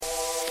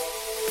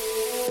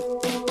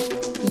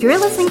You're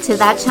listening to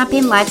That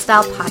Champion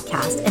Lifestyle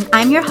podcast, and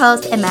I'm your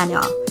host,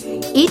 Emmanuel.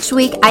 Each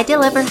week, I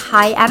deliver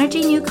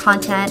high-energy new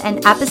content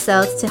and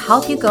episodes to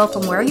help you go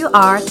from where you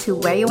are to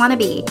where you want to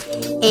be,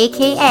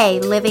 aka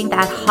living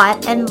that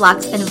hot and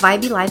luxe and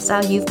vibey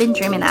lifestyle you've been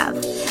dreaming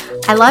of.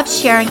 I love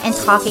sharing and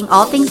talking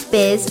all things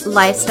biz,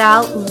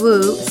 lifestyle,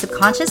 woo,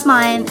 subconscious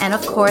mind, and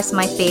of course,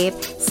 my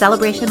fave,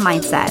 celebration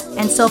mindset.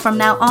 And so from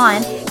now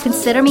on,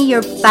 consider me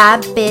your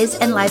fab biz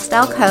and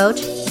lifestyle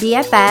coach,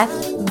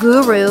 BFF,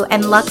 guru,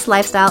 and luxe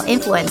lifestyle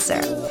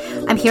influencer.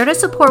 I'm here to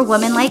support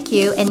women like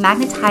you in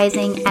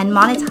magnetizing and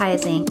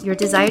monetizing your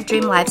desired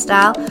dream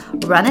lifestyle,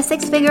 run a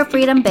six-figure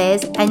freedom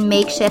biz, and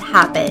make shit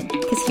happen.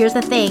 Because here's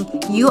the thing,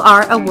 you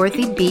are a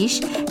worthy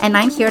biche, and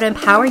I'm here to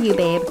empower you,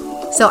 babe.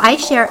 So I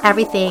share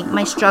everything,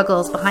 my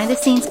struggles, behind the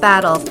scenes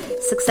battles,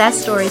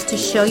 success stories to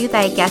show you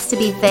that it gets to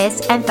be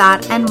this and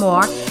that and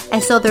more.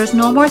 And so there's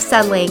no more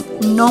settling,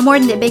 no more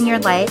nibbing your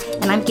light,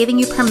 and I'm giving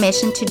you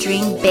permission to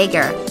dream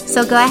bigger.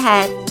 So go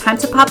ahead, time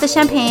to pop the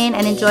champagne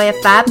and enjoy a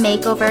fab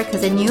makeover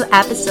because a new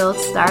episode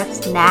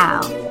starts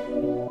now.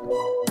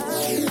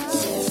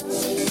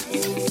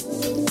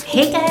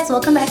 Hey guys,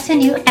 welcome back to a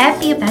new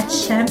epi of That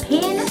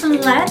Champagne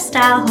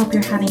Lifestyle. Hope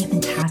you're having a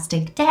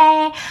fantastic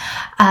day.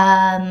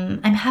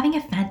 I'm having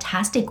a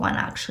fantastic one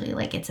actually.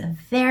 Like it's a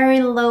very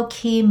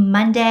low-key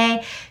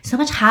Monday. So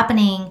much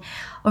happening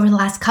over the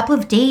last couple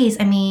of days.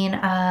 I mean,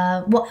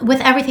 with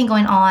everything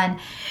going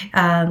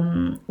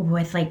on,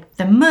 with like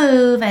the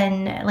move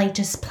and like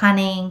just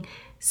planning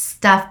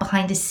stuff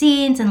behind the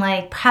scenes and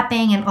like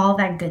prepping and all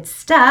that good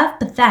stuff.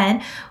 But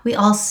then we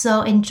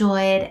also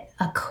enjoyed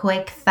a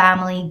quick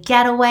family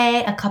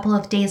getaway. A couple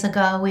of days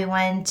ago, we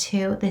went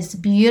to this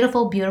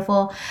beautiful,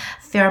 beautiful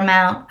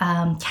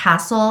Fairmount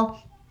Castle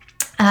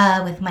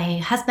with my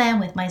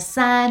husband, with my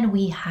son.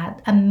 We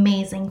had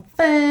amazing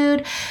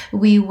food.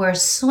 We were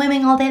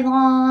swimming all day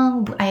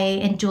long.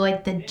 I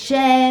enjoyed the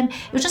gym.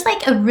 It was just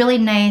like a really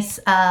nice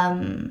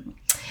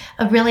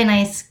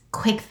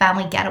quick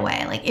family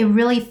getaway. Like it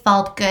really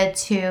felt good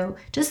to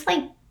just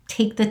like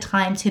take the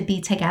time to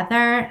be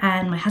together.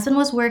 And my husband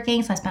was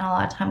working, so I spent a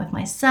lot of time with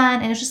my son.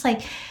 And it was just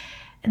like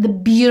the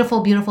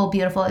beautiful.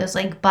 It was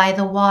like by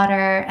the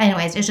water.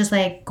 Anyways, it's just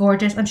like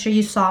gorgeous. I'm sure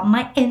you saw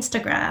my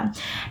Instagram.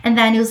 And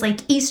then it was like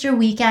Easter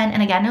weekend.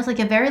 And again, it was like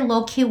a very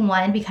low-key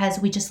one because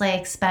we just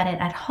like spent it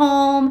at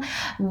home.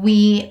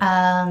 We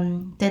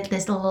did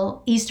this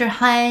little Easter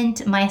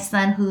hunt. My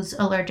son, who's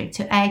allergic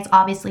to eggs,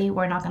 obviously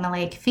we're not gonna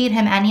like feed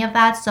him any of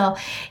that. So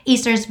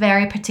Easter is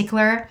very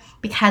particular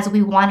because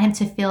we want him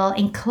to feel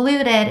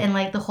included in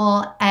like the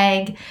whole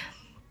egg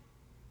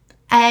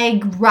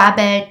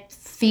rabbit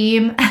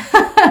theme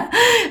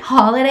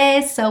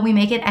holidays. So we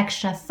make it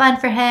extra fun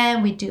for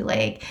him. We do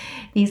like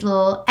these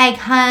little egg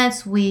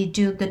hunts. We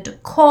do the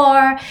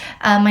decor.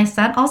 My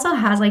son also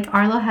has like,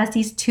 Arlo has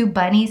these two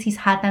bunnies. He's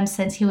had them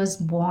since he was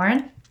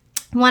born.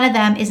 One of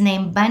them is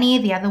named Bunny.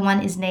 The other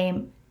one is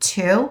named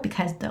Two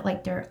because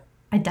they're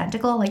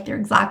identical, like they're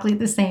exactly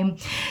the same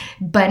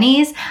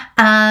bunnies.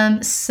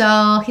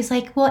 So he's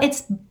like, well,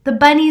 it's the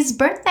bunny's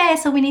birthday,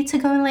 so we need to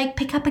go and like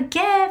pick up a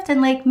gift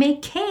and like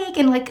make cake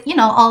and like, you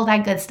know, all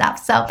that good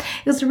stuff. So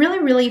it was really,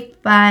 really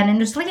fun and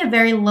just like a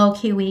very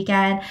low-key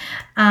weekend.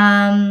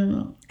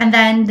 And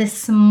then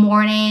this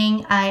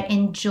morning I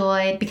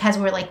enjoyed, because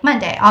we're like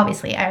Monday,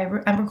 obviously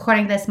I'm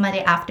recording this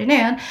Monday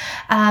afternoon.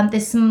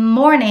 This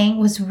morning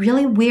was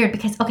really weird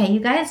because, okay, you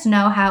guys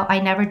know how I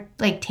never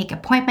like take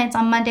appointments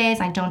on Mondays.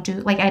 I don't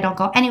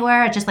go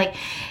anywhere. I just like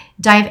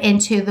dive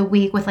into the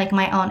week with like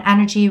my own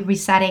energy,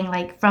 resetting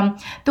like from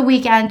the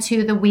weekend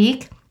to the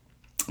week.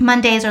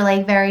 Mondays are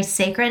like very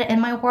sacred in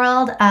my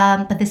world.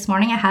 But this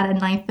morning I had a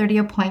 9:30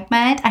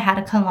 appointment. I had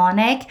a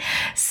colonic.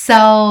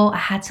 So I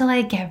had to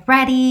like get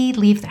ready,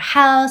 leave the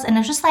house. And it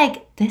was just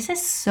like, this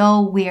is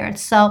so weird.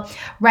 So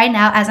right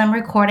now, as I'm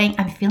recording,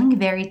 I'm feeling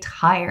very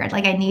tired.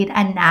 Like I need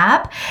a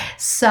nap.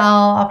 So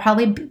I'll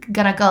probably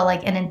gonna go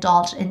like and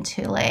indulge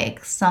into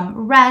like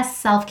some rest,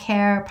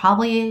 self-care,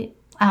 probably,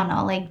 I don't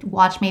know, like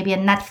watch maybe a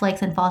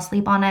Netflix and fall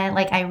asleep on it.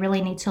 Like I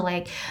really need to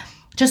like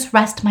just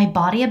rest my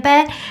body a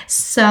bit.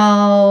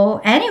 So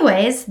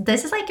anyways,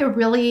 this is like a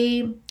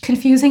really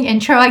confusing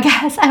intro, I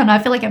guess. I don't know. I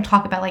feel like I'm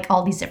talking about like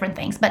all these different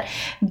things, but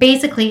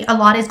basically a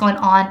lot is going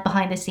on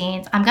behind the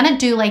scenes. I'm going to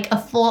do like a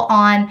full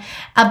on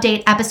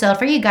update episode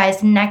for you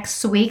guys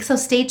next week. So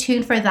stay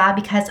tuned for that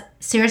because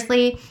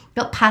seriously,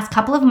 the past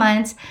couple of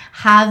months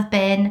have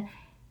been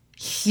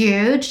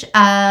huge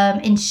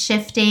in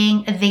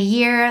shifting the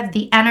year,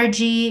 the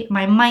energy,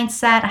 my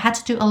mindset. I had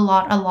to do a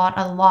lot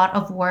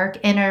of work,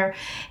 inner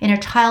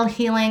child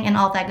healing and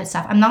all that good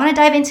stuff. I'm not going to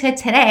dive into it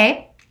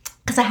today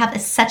because I have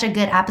such a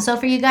good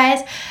episode for you guys,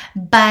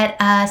 but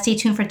stay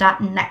tuned for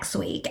that next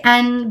week.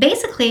 And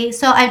basically,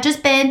 so I've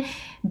just been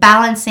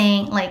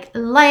balancing like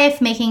life,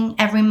 making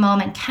every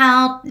moment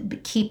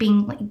count,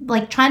 keeping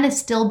like trying to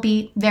still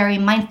be very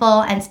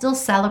mindful and still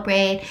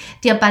celebrate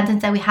the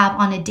abundance that we have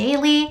on a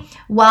daily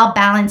while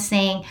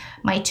balancing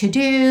my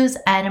to-dos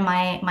and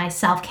my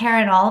self-care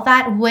and all of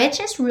that, which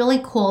is really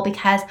cool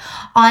because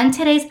on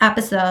today's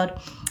episode,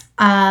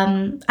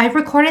 I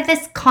recorded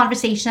this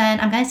conversation,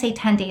 I'm going to say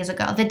 10 days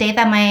ago, the day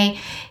that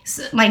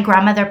my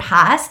grandmother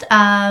passed.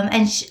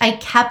 And I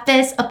kept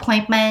this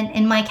appointment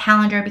in my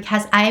calendar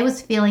because I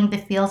was feeling the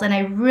feels. And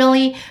I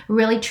really,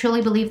 really,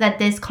 truly believe that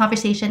this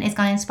conversation is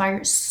going to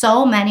inspire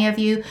so many of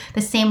you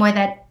the same way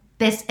that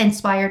this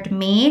inspired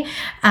me.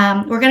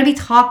 We're going to be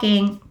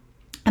talking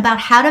about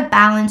how to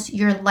balance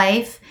your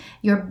life,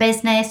 your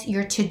business,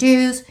 your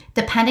to-dos,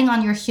 depending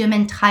on your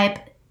human type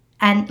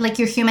and like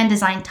your human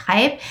design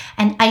type.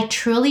 And I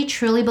truly,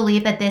 truly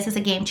believe that this is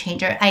a game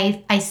changer.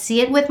 I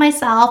see it with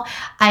myself.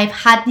 I've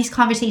had these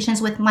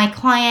conversations with my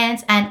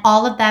clients, and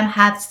all of them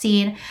have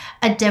seen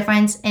a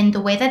difference in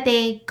the way that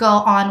they go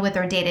on with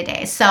their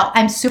day-to-day. So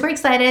I'm super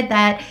excited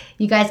that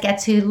you guys get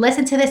to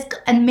listen to this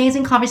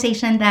amazing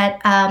conversation that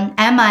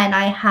Emma and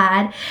I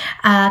had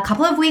a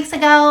couple of weeks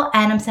ago.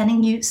 And I'm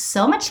sending you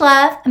so much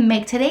love.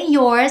 Make today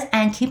yours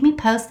and keep me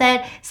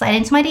posted. Slide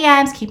into my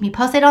DMs. Keep me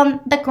posted on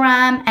the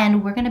gram.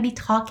 And we're going to be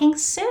talking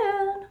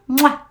soon.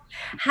 Mwah.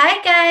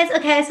 Hi, guys.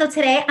 Okay, so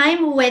today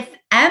I'm with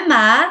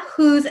Emma,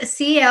 who's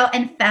CEO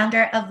and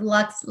founder of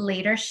Lux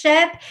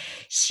Leadership.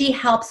 She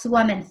helps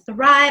women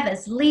thrive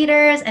as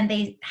leaders, and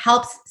they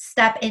help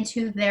step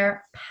into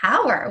their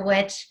power,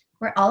 which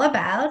we're all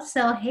about.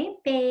 So, hey,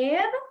 babe.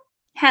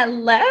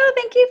 Hello.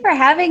 Thank you for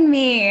having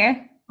me.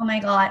 Oh my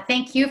God.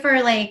 Thank you for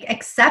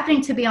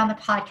accepting to be on the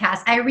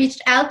podcast. I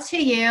reached out to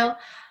you.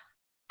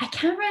 I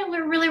can't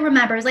really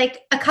remember. It was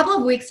like a couple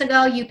of weeks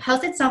ago, you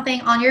posted something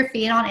on your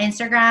feed on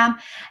Instagram.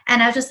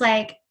 And I was just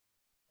like,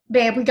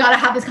 babe, we got to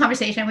have this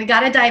conversation. We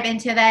got to dive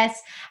into this.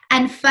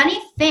 And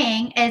funny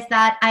thing is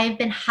that I've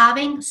been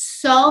having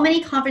so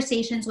many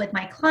conversations with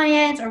my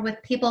clients or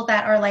with people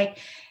that are like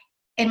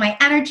in my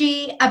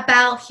energy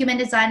about human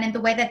design and the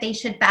way that they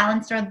should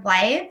balance their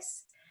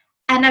lives.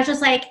 And I was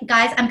just like,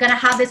 guys, I'm going to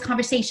have this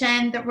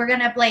conversation, that we're going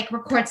to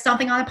record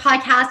something on the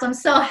podcast. I'm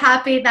so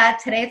happy that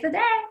today's the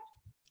day.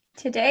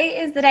 Today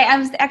is the day. I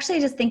was actually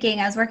just thinking,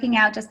 I was working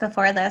out just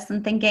before this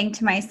and thinking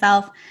to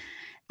myself,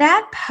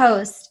 that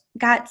post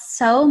got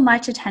so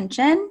much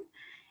attention.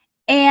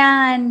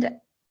 And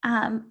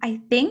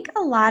I think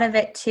a lot of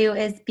it too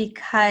is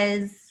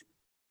because,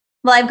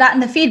 well, I've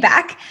gotten the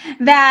feedback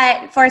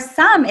that for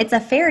some, it's a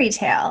fairy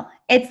tale.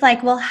 It's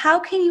like, well, how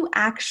can you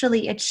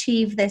actually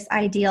achieve this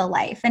ideal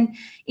life? And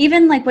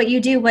even like what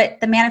you do, what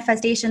the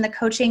manifestation, the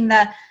coaching,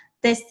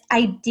 this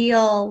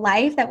ideal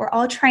life that we're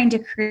all trying to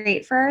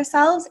create for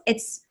ourselves,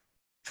 it's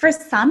for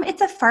some,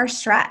 it's a far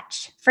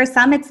stretch. For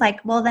some, it's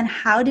like, well, then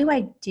how do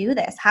I do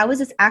this? How is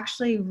this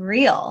actually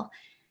real?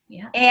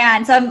 Yeah.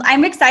 And so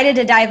I'm excited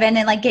to dive in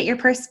and get your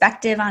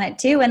perspective on it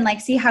too, and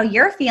see how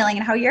you're feeling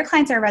and how your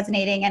clients are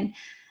resonating,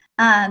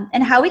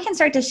 and how we can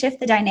start to shift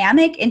the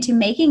dynamic into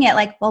making it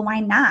well, why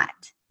not?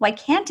 Why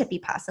can't it be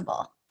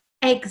possible?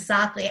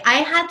 Exactly. I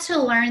had to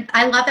learn.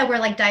 I love that we're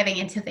diving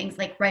into things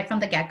right from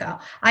the get-go.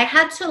 I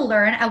had to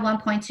learn at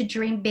one point to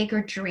dream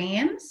bigger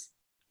dreams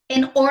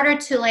in order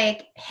to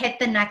hit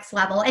the next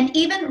level. And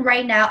even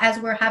right now, as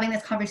we're having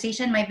this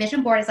conversation, my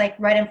vision board is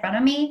right in front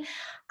of me.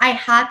 I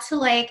had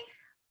to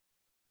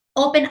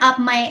open up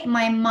my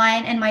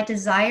mind and my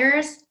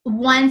desires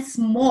once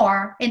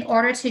more in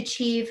order to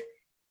achieve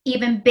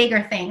even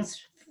bigger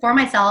things for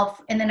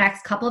myself in the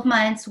next couple of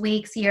months,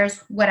 weeks,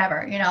 years,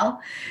 whatever,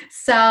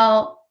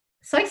 So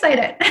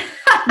excited.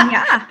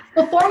 Yeah.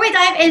 Before we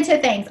dive into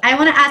things, I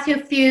want to ask you a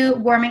few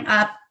warming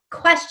up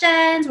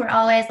questions. We're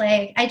always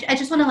I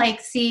just want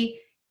to see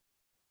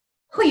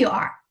who you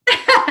are.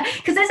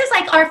 Because this is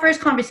our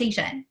first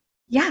conversation.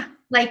 Yeah.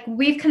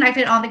 We've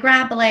connected on the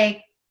gram, but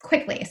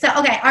quickly. So,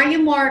 okay. Are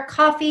you more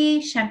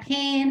coffee,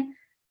 champagne?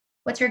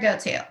 What's your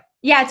go-to?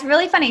 Yeah, it's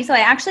really funny. So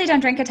I actually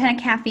don't drink a ton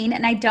of caffeine,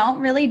 and I don't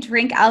really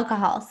drink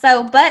alcohol.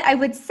 So, but I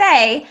would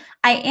say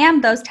I am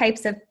that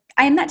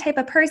type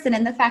of person,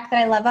 in the fact that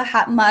I love a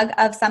hot mug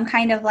of some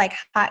kind of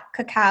hot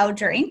cacao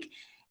drink.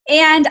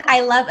 And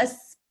I love a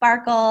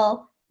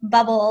sparkle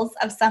bubbles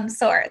of some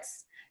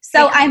sorts.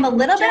 So I'm a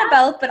little bit of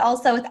both, but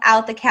also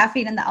without the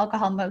caffeine and the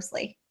alcohol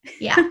mostly.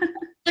 Yeah.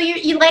 So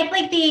you like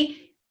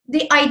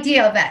the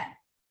idea of it.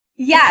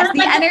 Yes,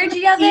 the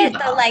energy of it,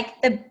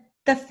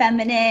 the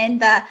feminine,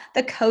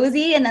 the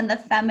cozy, and then the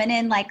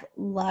feminine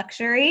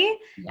luxury.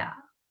 Yeah.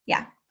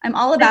 Yeah. I'm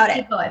all about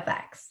it. Placebo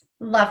effects.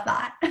 Love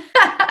that.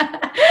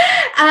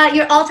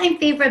 Your all-time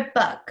favorite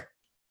book?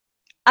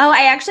 Oh,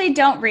 I actually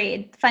don't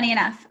read, funny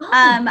enough.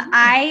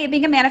 I,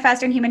 being a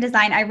manifestor in human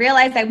design, I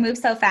realized I move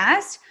so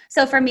fast.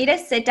 So for me to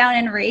sit down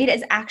and read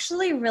is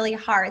actually really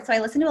hard. So I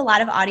listen to a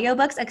lot of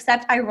audiobooks,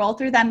 except I roll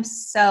through them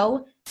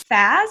so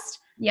fast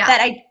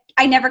that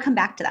I never come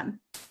back to them.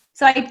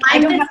 So I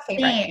don't have a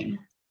favorite.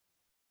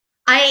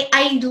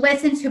 I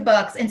listen to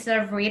books instead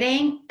of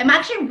reading. I'm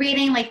actually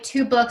reading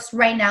 2 books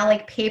right now,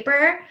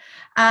 paper.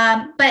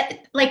 But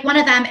one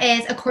of them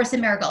is A Course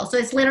in Miracles. So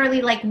it's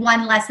literally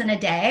 1 lesson a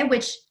day,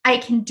 which I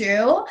can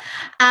do.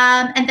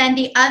 And then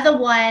the other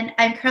one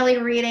I'm currently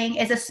reading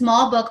is a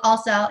small book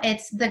also.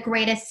 It's The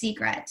Greatest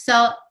Secret.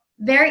 So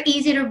very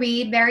easy to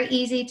read, very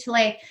easy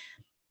to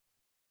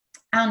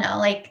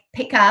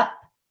pick up.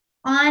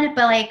 on,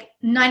 but like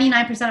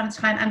 99% of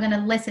the time I'm going to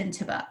listen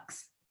to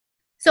books.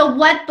 So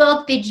what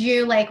book did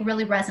you like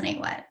really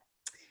resonate with?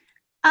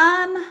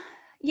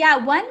 Yeah,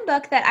 one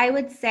book that I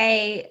would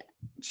say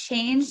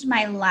changed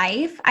my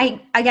life.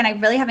 I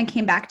really haven't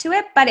came back to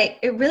it, but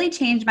it really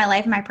changed my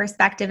life and my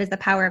perspective is The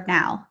Power of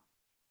Now.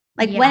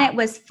 Like when Yeah. it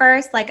was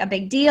first like a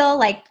big deal,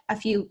 like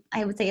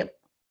I would say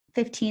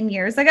 15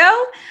 years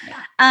ago,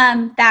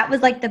 that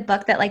was like the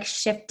book that like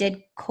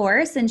shifted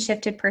course and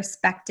shifted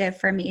perspective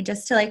for me,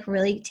 just to like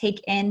really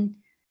take in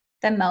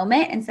the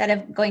moment instead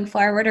of going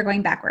forward or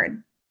going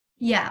backward.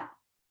 Yeah.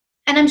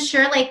 And I'm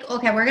sure like,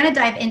 okay, we're going to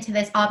dive into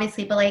this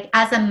obviously, but like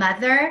as a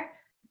mother,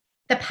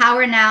 The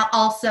Power Now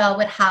also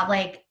would have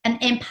like an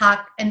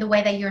impact in the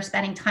way that you're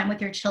spending time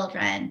with your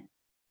children.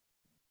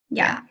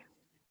 Yeah.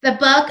 The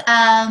book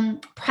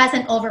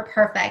Present Over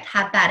Perfect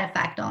had that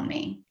effect on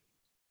me.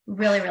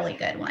 Really, really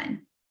good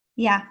one.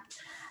 Yeah.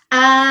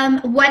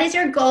 What is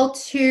your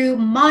go-to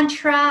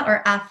mantra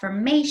or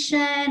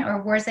affirmation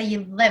or words that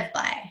you live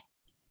by?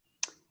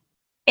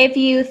 If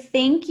you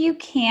think you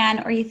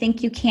can or you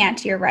think you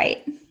can't, you're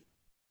right.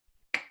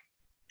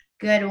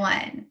 Good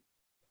one.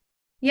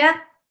 Yeah.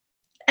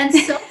 And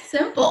so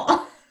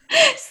simple.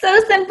 So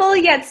simple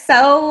yet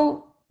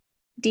so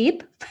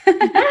deep.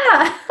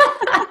 Yeah.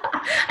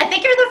 I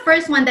think you're the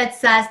first one that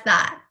says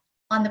that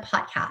on the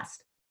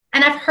podcast.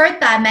 And I've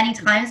heard that many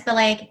times, but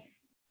like,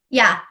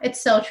 yeah,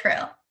 it's so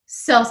true.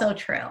 So, so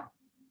true.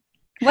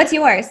 What's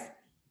yours?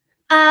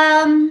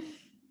 Well,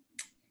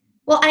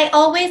 I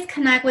always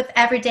connect with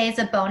every day is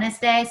a bonus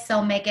day,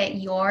 so make it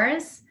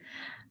yours.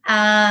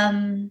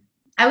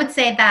 I would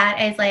say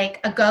that is like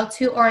a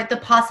go-to or the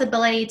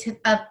possibility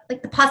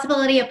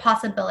of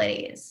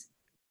possibilities.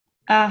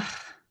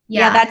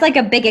 Yeah, that's like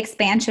a big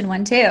expansion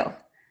one too.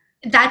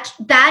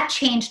 That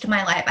changed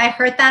my life. I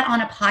heard that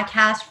on a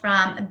podcast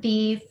from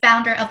the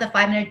founder of the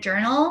 5 Minute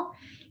Journal.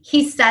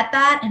 He said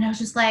that, and I was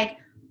just like,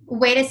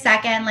 wait a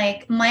second,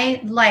 like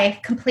my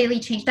life completely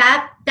changed.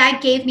 That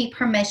gave me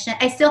permission.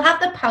 I still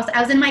have the post.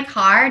 I was in my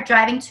car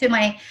driving to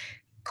my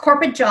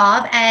corporate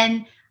job,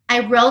 and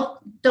I wrote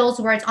those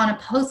words on a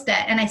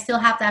Post-it, and I still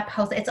have that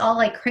Post-it. It's all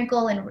like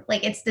crinkled and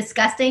like it's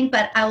disgusting,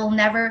 but I will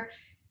never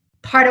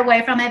part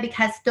away from it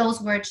because those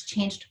words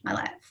changed my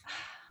life.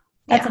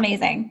 That's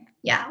amazing.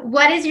 Yeah.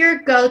 What is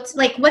your go-to,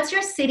 like, what's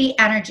your city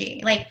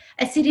energy? Like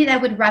a city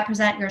that would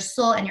represent your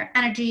soul and your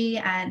energy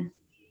and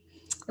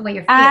the way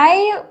you're feeling.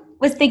 I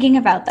was thinking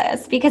about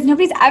this because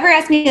nobody's ever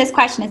asked me this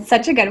question. It's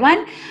such a good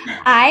one.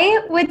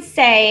 I would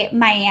say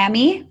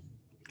Miami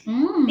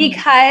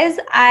because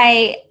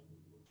I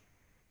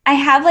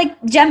have like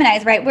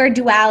Geminis, right? We're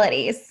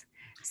dualities.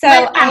 So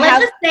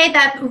let's just say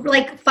that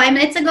like 5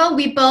 minutes ago,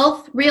 we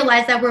both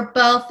realized that we're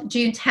both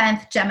June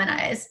 10th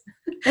Geminis.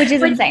 Which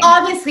is insane.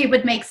 Obviously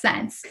would make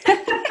sense.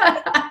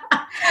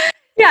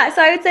 Yeah.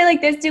 So I would say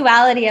like this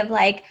duality of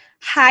like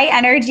high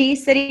energy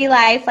city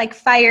life, like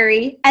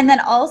fiery. And then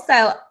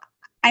also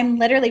I'm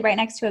literally right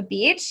next to a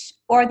beach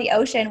or the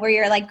ocean where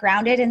you're like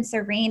grounded and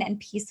serene and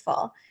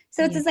peaceful.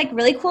 So it's this like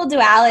really cool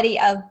duality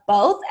of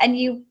both. And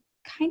you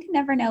kind of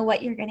never know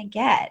what you're going to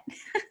get.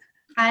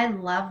 I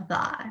love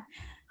that.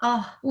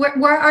 Oh,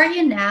 where are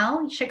you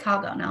now?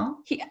 Chicago, no?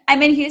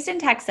 I'm in Houston,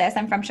 Texas.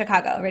 I'm from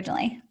Chicago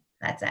originally.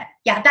 That's it.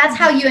 Yeah, that's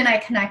how you and I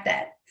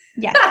connected.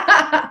 Yeah.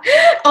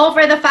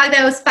 Over the fact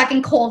that it was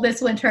fucking cold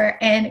this winter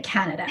in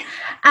Canada.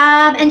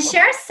 And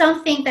share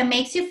something that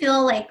makes you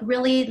feel like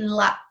really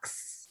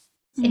luxe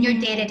in your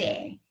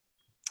day-to-day.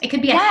 It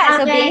could be a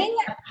habit, a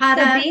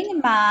product. So being a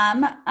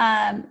mom,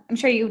 I'm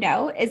sure you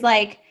know, is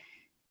like,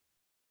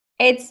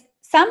 it's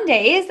some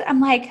days I'm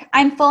like,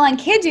 I'm full on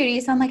kid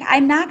duty. So I'm like,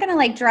 I'm not going to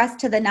like dress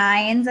to the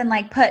nines and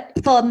like put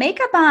full of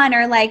makeup on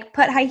or like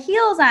put high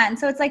heels on.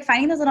 So it's like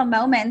finding those little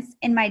moments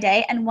in my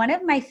day. And one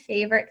of my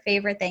favorite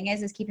thing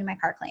is keeping my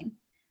car clean.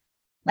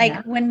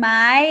 Like when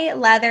my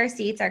leather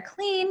seats are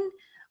clean,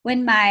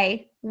 when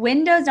my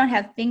windows don't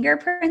have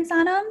fingerprints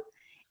on them,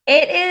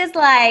 it is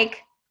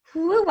like,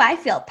 ooh, I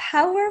feel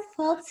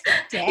powerful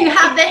today. You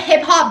have the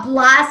hip hop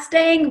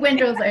blasting,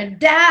 windows are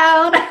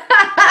down.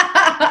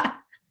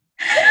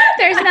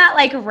 There's not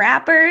like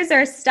wrappers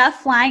or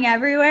stuff flying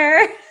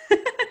everywhere.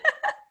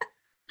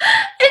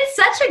 It's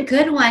such a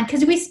good one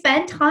because we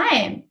spend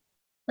time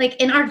like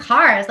in our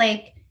cars.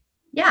 Like,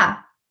 yeah,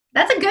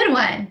 that's a good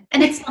one.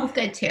 And it smells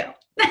good too.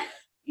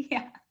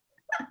 Yeah.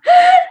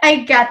 I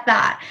get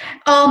that.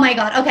 Oh my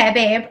God. Okay,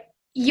 babe.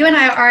 You and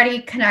I are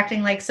already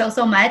connecting like so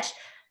much.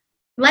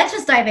 Let's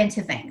just dive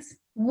into things.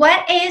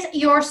 What is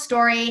your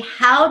story?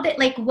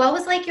 What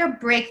was like your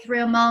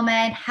breakthrough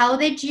moment? How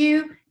did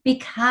you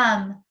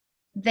become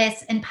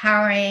this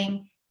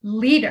empowering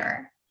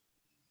leader?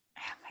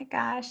 Oh my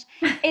gosh.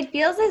 It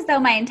feels as though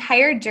my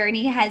entire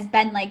journey has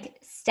been like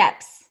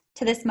steps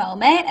to this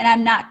moment and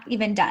I'm not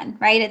even done,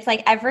 right? It's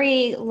like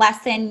every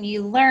lesson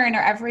you learn or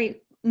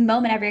every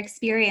moment, every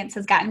experience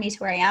has gotten me to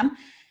where I am.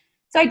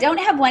 So I don't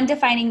have one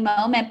defining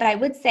moment, but I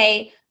would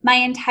say my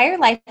entire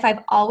life,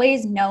 I've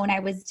always known I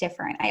was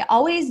different. I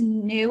always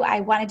knew I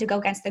wanted to go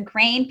against the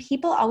grain.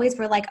 People always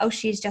were like, oh,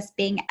 she's just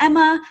being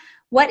Emma.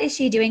 what is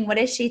she doing? What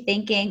is she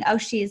thinking? Oh,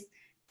 she's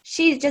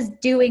just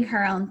doing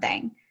her own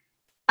thing.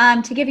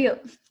 To give you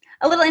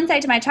a little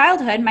insight to my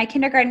childhood, my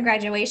kindergarten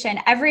graduation,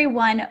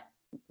 everyone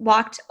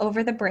walked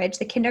over the bridge,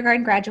 the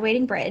kindergarten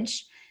graduating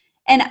bridge,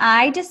 and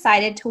I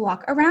decided to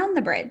walk around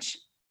the bridge.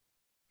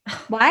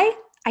 Why?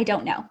 I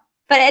don't know.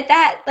 But at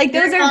that, like,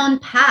 those Your are own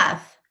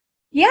path.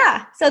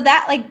 Yeah. So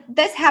that, like,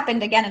 this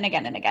happened again and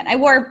again and again. I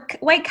wore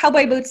white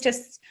cowboy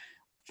boots.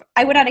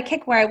 I went on a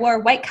kick where I wore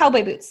white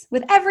cowboy boots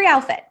with every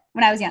outfit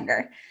when I was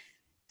younger.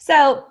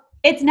 So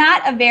it's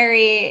not a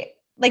very,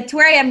 like, to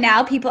where I am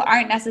now, people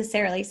aren't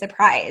necessarily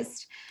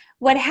surprised.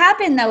 What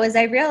happened though is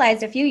I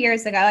realized a few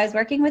years ago, I was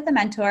working with a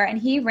mentor and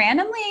he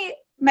randomly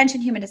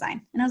mentioned human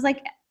design. And I was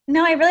like,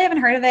 no, I really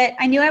haven't heard of it.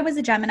 I knew I was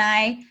a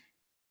Gemini.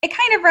 It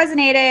kind of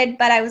resonated,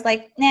 but I was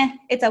like, nah,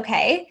 it's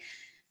okay.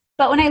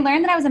 But when I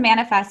learned that I was a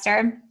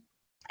manifester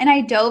and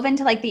I dove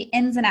into like the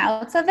ins and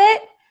outs of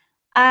it,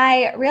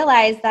 I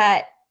realized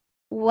that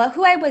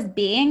who I was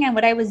being and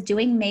what I was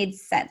doing made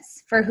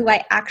sense for who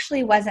I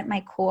actually was at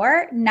my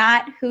core,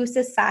 not who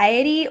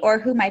society or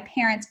who my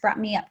parents brought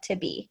me up to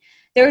be.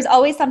 There was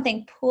always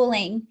something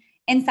pulling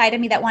inside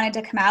of me that wanted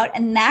to come out.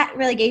 And that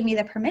really gave me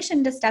the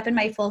permission to step in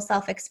my full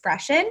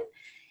self-expression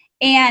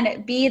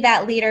and be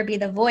that leader, be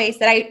the voice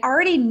that I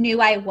already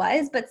knew I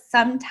was, but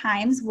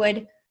sometimes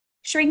would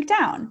shrink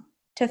down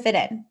to fit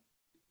in.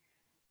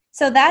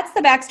 So that's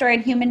the backstory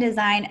in human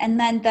design. And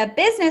then the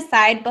business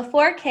side,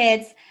 before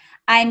kids,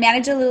 I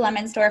managed a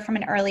Lululemon store from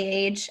an early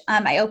age.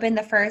 I opened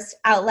the first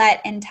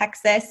outlet in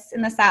Texas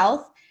in the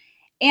South.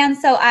 And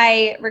so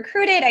I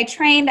recruited, I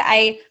trained,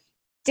 I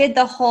did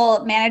the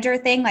whole manager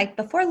thing. Like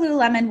before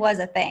Lululemon was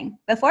a thing,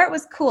 before it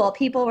was cool,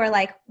 people were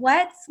like,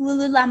 what's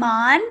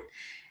Lululemon?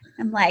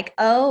 I'm like,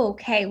 oh,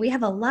 okay, we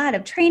have a lot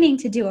of training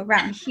to do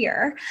around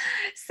here.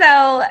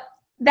 So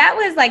that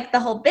was like the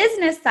whole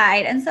business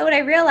side. And so what I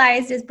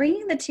realized is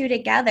bringing the two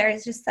together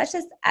is just such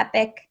an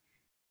epic,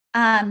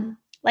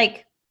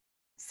 like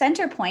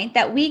center point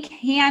that we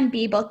can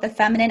be both the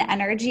feminine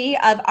energy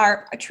of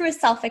our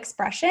truest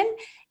self-expression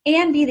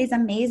and be these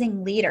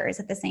amazing leaders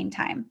at the same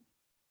time.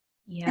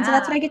 Yeah. And so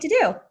that's what I get to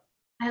do.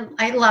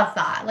 I love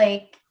that.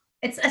 Like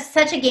it's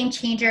such a game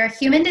changer.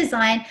 Human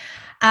design,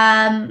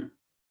 kind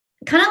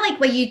of like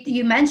what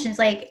you mentioned,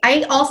 like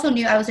I also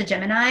knew I was a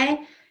Gemini,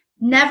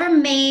 never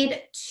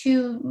made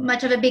too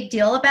much of a big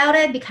deal about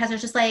it because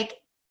it's just like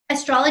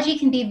astrology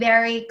can be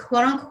very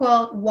quote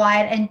unquote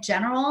wide and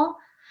general,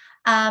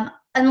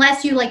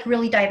 unless you like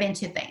really dive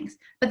into things.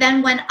 But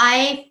then when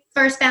I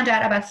first found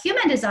out about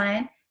human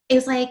design, it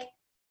was like,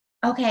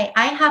 okay,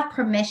 I have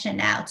permission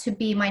now to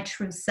be my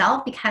true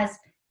self because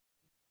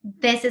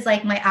this is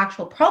like my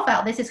actual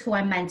profile. This is who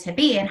I'm meant to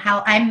be and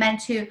how I'm meant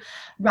to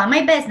run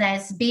my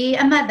business, be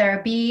a mother,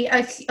 be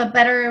a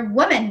better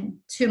woman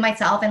to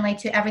myself and like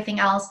to everything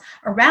else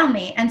around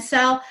me. And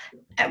so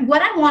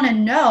what I want to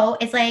know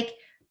is like,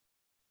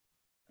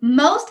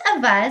 most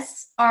of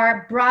us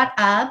are brought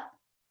up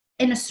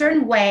in a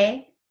certain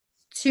way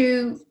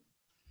to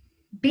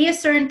be a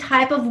certain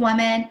type of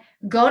woman,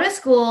 go to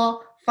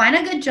school, find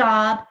a good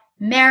job,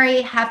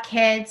 marry, have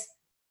kids,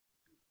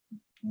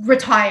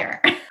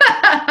 retire.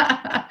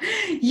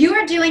 You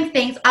are doing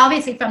things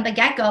obviously from the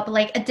get-go, but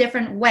like a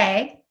different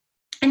way.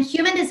 And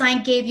human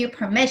design gave you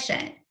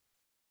permission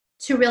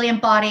to really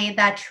embody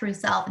that true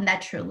self and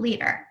that true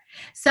leader.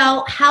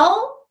 So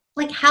how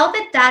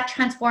did that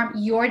transform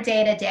your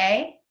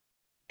day-to-day?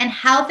 And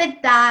how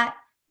is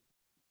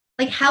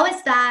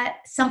that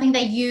something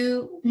that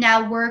you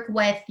now work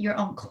with your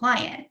own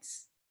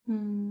clients?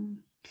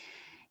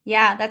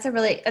 Yeah, that's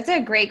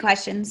a great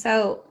question.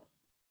 So,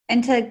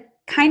 and to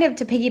kind of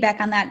to piggyback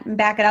on that and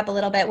back it up a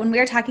little bit, when we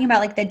were talking about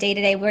like the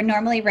day-to-day, we're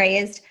normally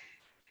raised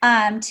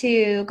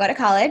to go to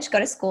college, go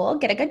to school,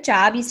 get a good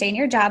job. You stay in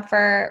your job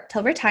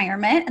till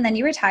retirement, and then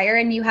you retire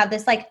and you have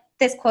this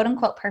quote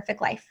unquote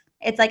perfect life.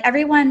 It's like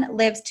everyone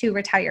lives to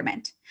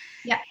retirement.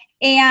 Yeah.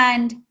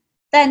 And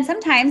then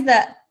sometimes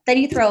then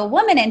you throw a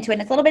woman into it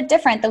and it's a little bit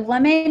different. The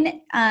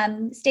woman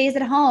stays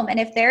at home. And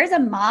if there's a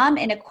mom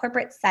in a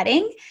corporate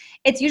setting,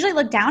 it's usually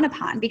looked down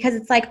upon because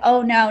it's like,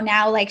 oh no,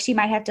 now like she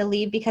might have to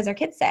leave because her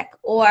kid's sick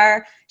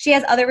or she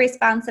has other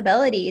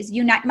responsibilities.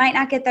 You might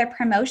not get their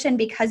promotion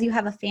because you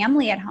have a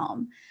family at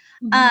home.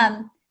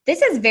 Mm-hmm.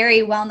 This is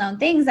very well-known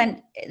things.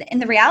 And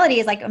the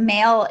reality is like a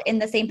male in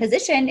the same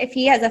position, if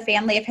he has a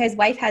family, if his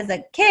wife has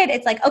a kid,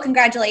 it's like, oh,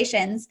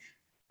 congratulations.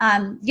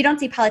 You don't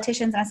see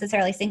politicians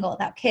necessarily single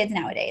without kids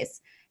nowadays.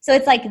 So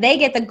it's like they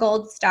get the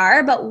gold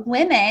star, but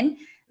women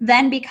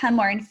then become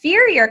more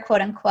inferior,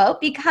 quote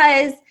unquote,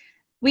 because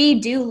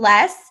we do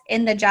less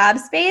in the job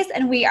space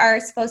and we are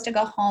supposed to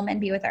go home and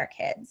be with our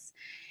kids.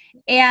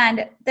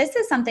 And this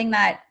is something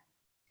that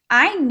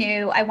I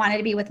knew I wanted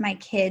to be with my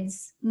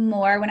kids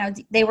more when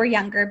they were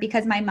younger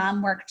because my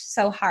mom worked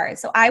so hard.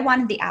 So I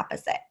wanted the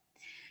opposite.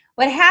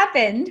 What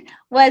happened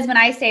was when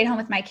I stayed home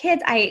with my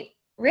kids, I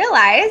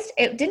realized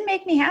it didn't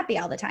make me happy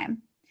all the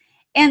time.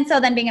 And so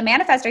then being a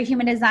manifestor,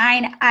 human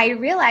design, I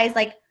realized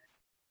like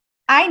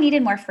I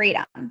needed more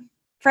freedom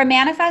For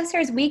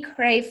manifestors, we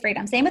crave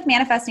freedom. Same with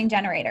manifesting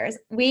generators.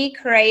 We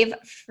crave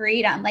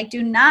freedom. Like,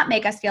 do not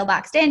make us feel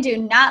boxed in. Do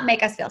not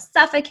make us feel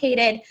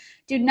suffocated.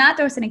 Do not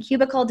throw us in a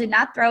cubicle. Do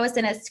not throw us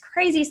in a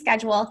crazy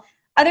schedule.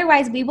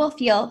 Otherwise, we will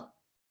feel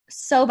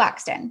so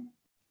boxed in.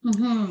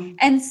 Mm-hmm.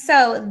 And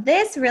so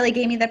this really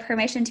gave me the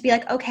permission to be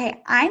like,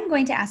 okay, I'm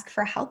going to ask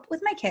for help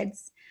with my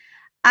kids.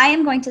 I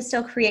am going to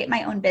still create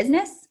my own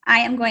business. I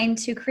am going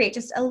to create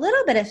just a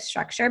little bit of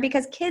structure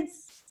because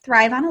kids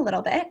thrive on a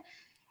little bit.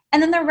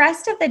 And then the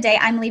rest of the day,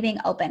 I'm leaving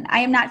open. I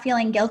am not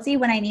feeling guilty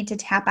when I need to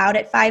tap out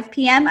at 5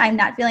 p.m. I'm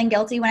not feeling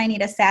guilty when I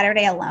need a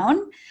Saturday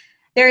alone.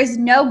 There is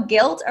no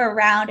guilt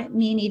around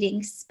me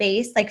needing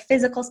space, like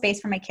physical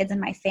space for my kids and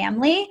my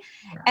family.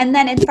 Yeah. And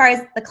then as far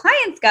as the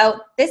clients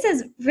go, this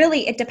is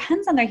really, it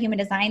depends on their human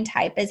design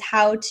type is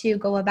how to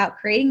go about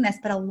creating this.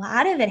 But a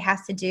lot of it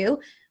has to do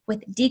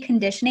with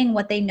deconditioning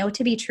what they know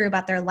to be true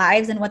about their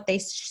lives and what they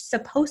should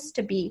supposed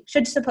to be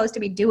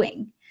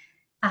doing.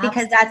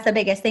 Because that's the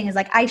biggest thing is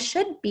like, I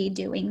should be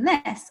doing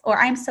this, or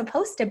I'm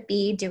supposed to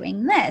be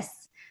doing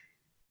this.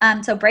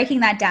 So breaking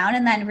that down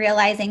and then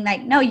realizing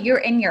that, no, you're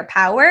in your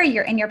power,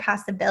 you're in your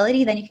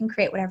possibility, then you can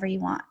create whatever you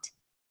want.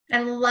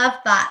 I love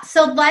that.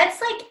 So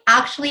let's like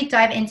actually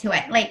dive into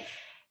it. Like,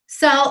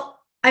 so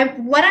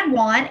what I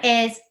want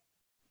is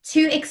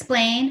to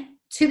explain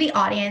to the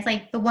audience,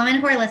 like the women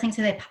who are listening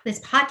to this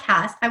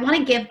podcast, I want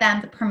to give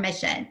them the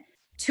permission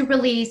to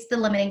release the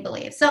limiting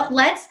beliefs. So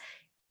let's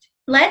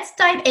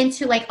dive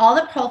into like all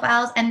the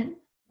profiles and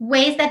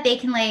ways that they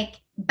can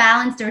like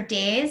balance their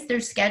days, their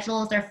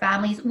schedules, their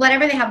families,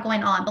 whatever they have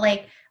going on. But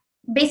like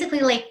basically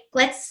like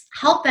let's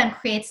help them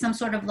create some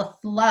sort of the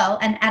flow,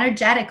 an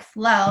energetic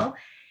flow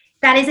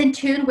that is in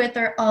tune with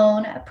their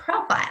own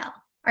profile.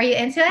 Are you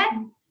into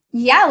it?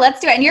 Yeah, let's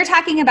do it. And you're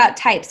talking about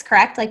types,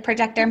 correct? Like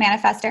projector,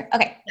 manifestor.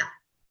 Okay. Yeah.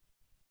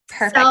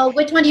 Perfect. So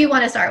which one do you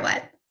want to start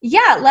with?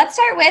 Yeah, let's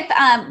start with,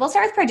 we'll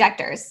start with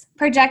projectors.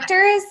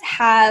 Projectors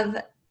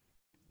have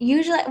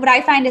usually what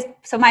I find is,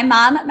 so my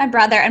mom, my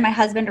brother, and my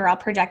husband are all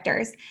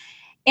projectors.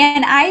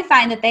 And I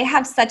find that they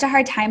have such a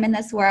hard time in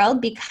this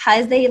world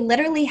because they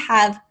literally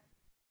have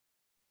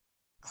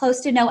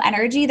close to no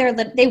energy.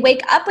 They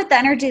wake up with the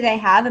energy they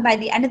have, and by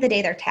the end of the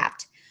day, they're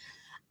tapped.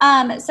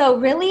 So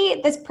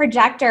really, this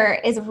projector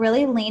is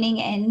really leaning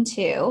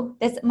into,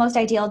 this most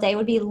ideal day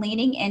would be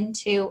leaning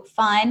into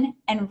fun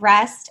and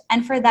rest.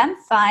 And for them,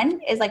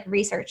 fun is like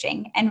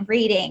researching and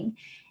reading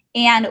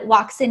and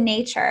walks in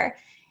nature.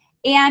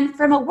 And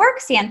from a work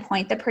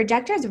standpoint, the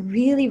projector is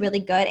really,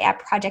 really good at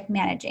project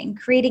managing,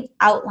 creating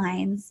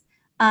outlines,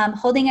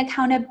 holding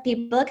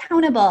people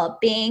accountable,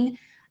 being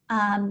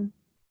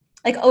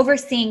like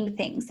overseeing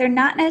things. They're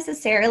not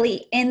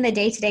necessarily in the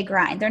day-to-day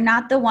grind. They're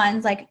not the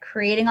ones like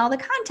creating all the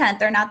content.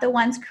 They're not the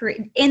ones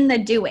in the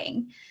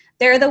doing.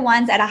 They're the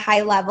ones at a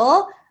high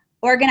level,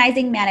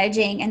 organizing,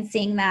 managing, and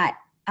seeing that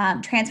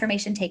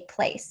transformation take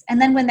place. And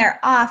then when they're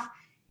off,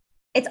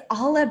 it's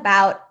all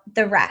about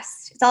the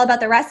rest. It's all about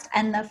the rest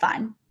and the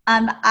fun.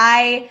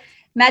 I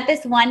met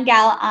this one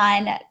gal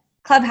on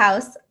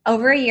Clubhouse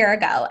over a year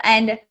ago,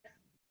 and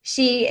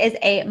she is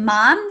a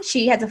mom.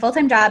 She has a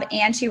full-time job,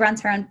 and she runs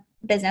her own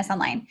business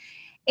online.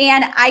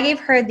 And I gave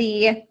her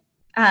the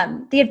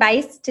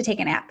advice to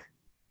take a nap.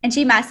 And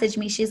she messaged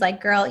me. She's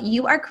like, girl,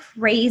 you are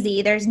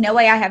crazy. There's no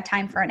way I have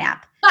time for a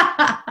nap.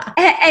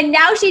 And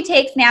now she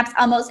takes naps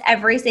almost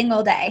every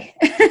single day.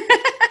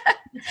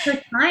 It's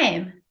her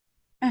time.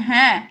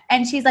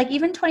 And she's like,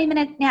 even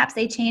 20-minute naps,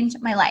 they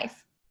changed my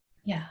life.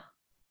 Yeah.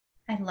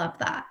 I love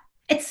that.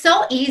 It's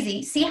so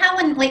easy. See how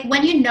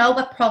when you know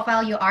what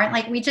profile you are,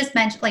 like we just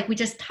mentioned, like we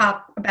just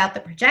talked about the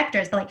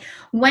projectors, but like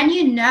when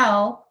you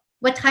know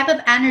what type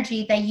of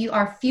energy that you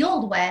are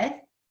fueled with,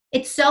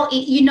 it's so,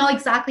 you know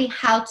exactly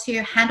how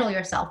to handle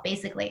yourself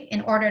basically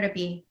in order to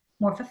be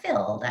more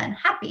fulfilled and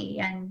happy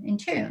and in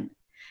tune.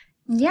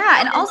 Yeah.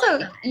 And also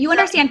you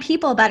understand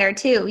people better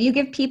too. You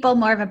give people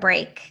more of a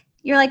break.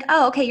 You're like,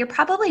 oh, okay, you're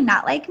probably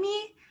not like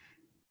me,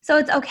 so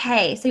it's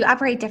okay. So you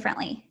operate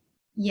differently.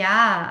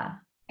 Yeah.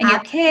 And your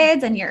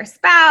kids and your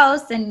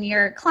spouse and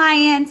your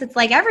clients, it's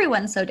like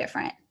everyone's so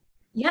different.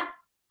 Yeah,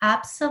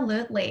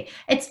 absolutely.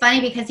 It's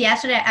funny because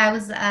yesterday I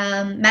was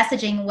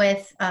messaging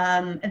with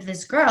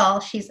this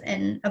girl. She's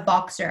in a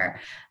Voxer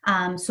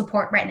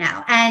support right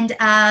now.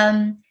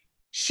 And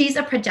she's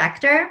a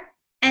projector.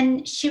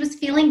 And she was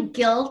feeling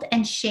guilt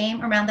and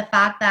shame around the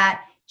fact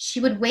that she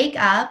would wake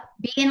up,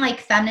 be in like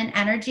feminine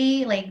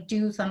energy, like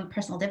do some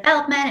personal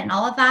development and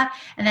all of that.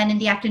 And then in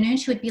the afternoon,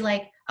 she would be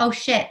like, oh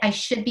shit, I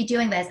should be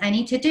doing this. I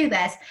need to do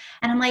this.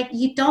 And I'm like,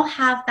 you don't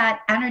have that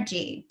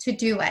energy to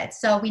do it.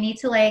 So we need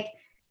to like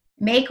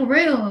make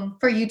room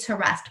for you to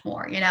rest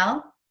more, you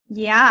know?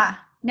 Yeah,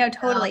 no,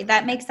 totally.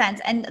 That makes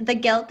sense. And the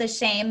guilt, the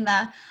shame,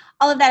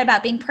 all of that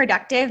about being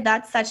productive,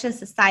 that's such a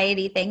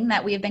society thing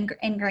that we have been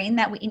ingrained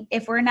that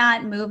if we're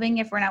not moving,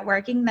 if we're not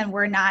working, then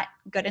we're not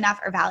good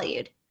enough or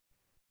valued.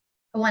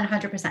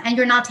 100%. And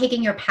you're not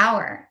taking your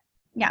power.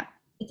 Yeah.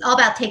 It's all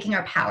about taking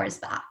our powers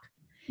back.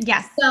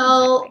 Yes.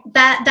 So exactly.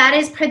 that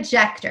is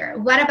projector.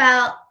 What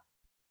about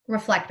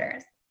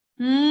reflectors?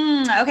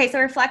 Okay, so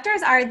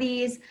reflectors are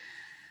they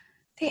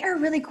are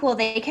really cool.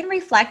 They can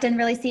reflect and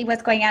really see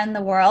what's going on in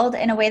the world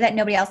in a way that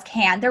nobody else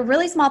can. They're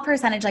really small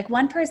percentage, like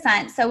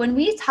 1%. So when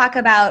we talk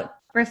about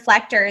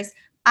reflectors,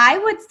 I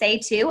would say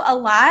too, a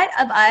lot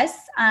of us,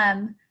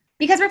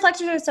 because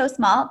reflectors are so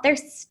small, they're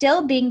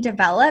still being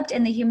developed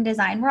in the human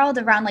design world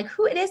around like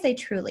who it is they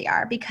truly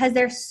are, because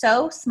they're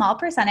so small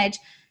percentage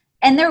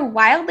and they're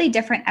wildly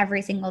different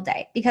every single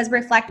day, because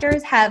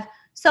reflectors have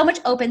so much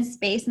open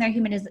space in their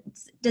human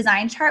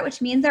design chart,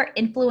 which means they're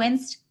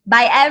influenced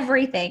by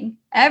everything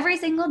every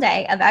single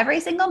day of every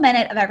single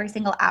minute of every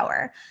single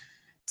hour.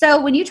 So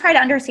when you try to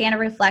understand a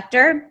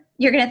reflector,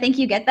 you're going to think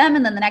you get them.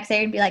 And then the next day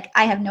you're going to be like,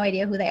 I have no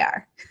idea who they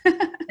are.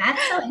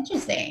 That's so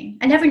interesting.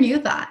 I never knew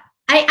that.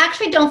 I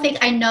actually don't think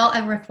I know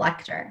a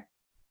reflector,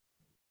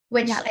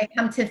 which I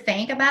come to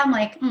think about. I'm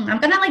like, I'm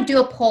going to like do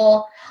a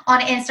poll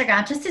on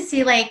Instagram just to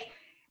see like,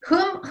 who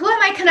am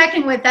I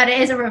connecting with that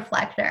is a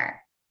reflector?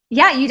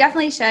 Yeah, you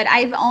definitely should.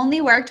 I've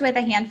only worked with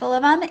a handful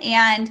of them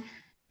and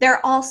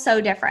they're all so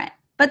different,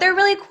 but they're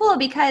really cool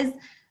because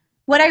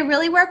what I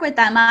really work with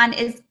them on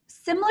is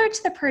similar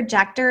to the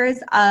projectors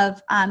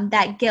of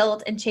that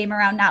guilt and shame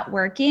around not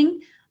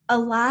working. A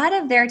lot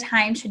of their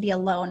time should be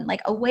alone, like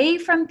away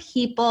from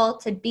people,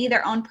 to be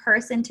their own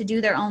person, to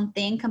do their own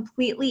thing,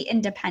 completely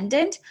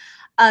independent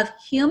of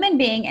human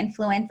being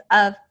influence,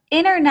 of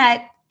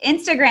internet,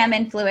 Instagram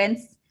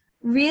influence,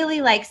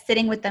 really like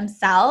sitting with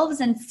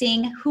themselves and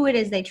seeing who it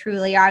is they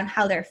truly are and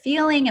how they're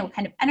feeling and what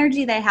kind of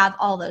energy they have,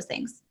 all those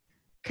things.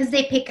 Because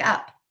they pick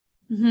up.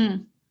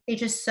 Mm-hmm. They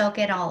just soak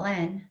it all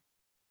in.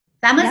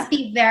 That must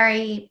be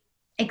very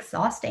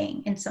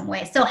exhausting in some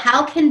way. So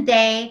how can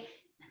they,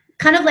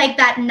 kind of like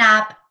that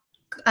nap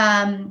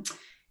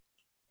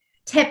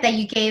tip that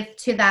you gave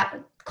to that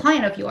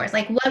client of yours,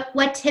 like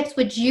what tips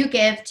would you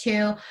give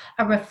to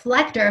a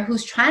reflector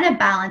who's trying to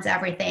balance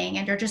everything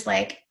and you're just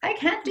like, I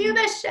can't do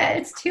this shit,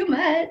 it's too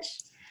much?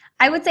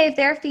 I would say if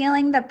they're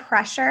feeling the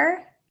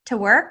pressure to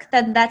work,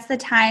 then that's the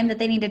time that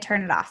they need to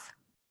turn it off.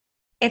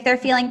 If they're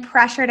feeling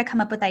pressure to come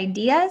up with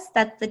ideas,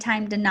 that's the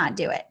time to not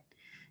do it.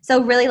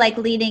 So really like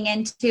leading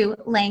into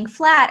laying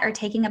flat or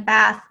taking a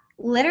bath,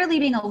 literally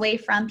being away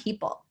from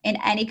people in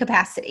any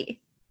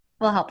capacity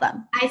will help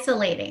them.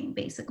 Isolating,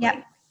 basically.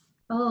 Yep.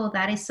 Oh,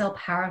 that is so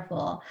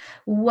powerful.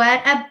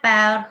 What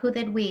about, who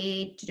did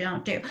we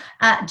don't do?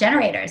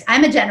 Generators.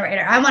 I'm a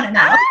generator. I want to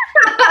know.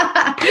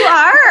 You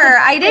are.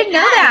 I didn't know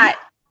that.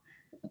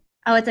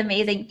 Oh, it's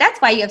amazing. That's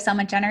why you have so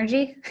much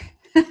energy.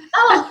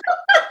 Oh,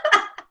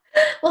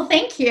 well,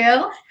 thank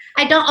you.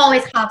 I don't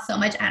always have so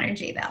much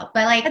energy though,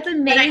 but like that's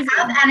amazing. When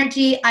I have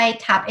energy, I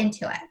tap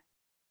into it.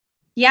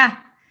 Yeah.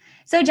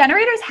 So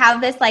generators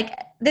have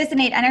this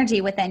innate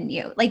energy within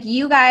you. Like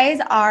you guys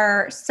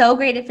are so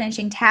great at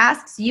finishing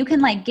tasks. You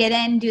can like get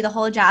in, do the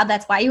whole job.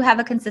 That's why you have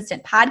a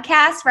consistent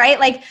podcast, right?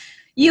 Like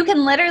you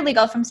can literally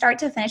go from start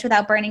to finish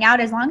without burning out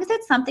as long as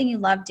it's something you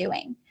love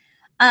doing.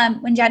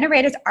 When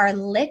generators are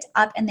lit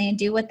up and they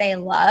do what they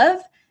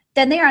love,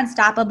 then they are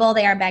unstoppable.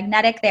 They are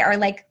magnetic. They are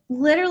like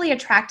literally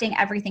attracting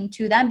everything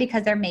to them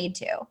because they're made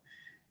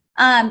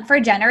to. For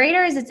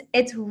generators,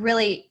 it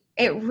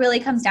really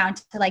comes down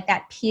to like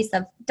that piece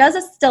of, does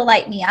it still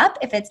light me up?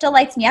 If it still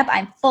lights me up,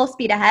 I'm full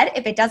speed ahead.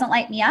 If it doesn't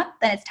light me up,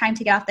 then it's time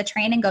to get off the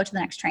train and go to the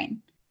next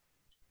train.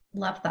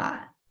 Love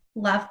that.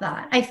 Love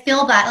that. I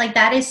feel that like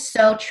that is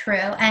so true.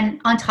 And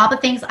on top of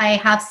things, I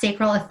have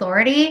sacral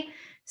authority.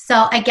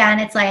 So again,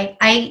 it's like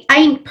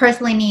I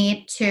personally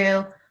need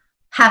to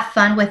have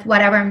fun with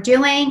whatever I'm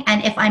doing.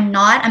 And if I'm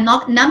not,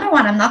 number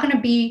one, I'm not going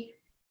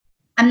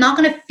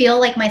to feel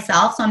like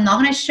myself. So I'm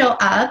not going to show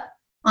up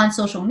on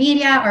social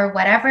media or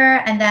whatever.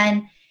 And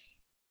then,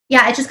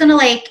 yeah, it's just going to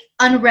like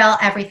unravel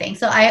everything.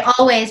 So I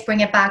always bring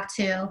it back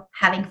to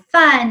having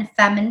fun,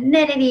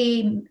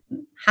 femininity,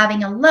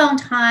 having alone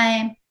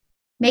time,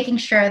 making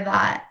sure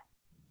that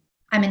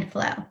I'm in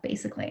flow,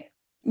 basically.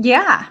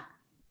 Yeah.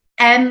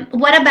 And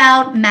what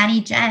about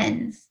Manny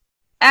Gens?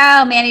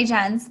 Oh, Manny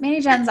Gens. Manny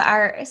Gens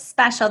are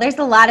special. There's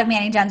a lot of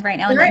Manny Gens right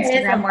now in the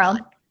Instagram world.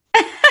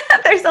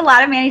 There's a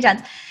lot of Manny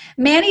Gens.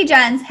 Manny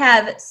Gens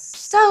have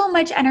so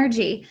much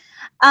energy.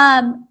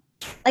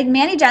 Like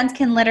Manny Gens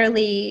can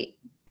literally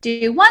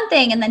do one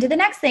thing and then do the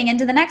next thing and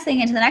do the next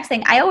thing and do the next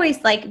thing. I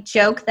always like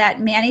joke that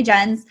Manny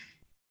Gens,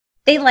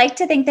 they like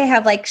to think they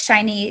have like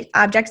shiny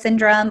object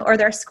syndrome or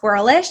they're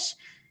squirrelish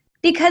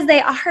because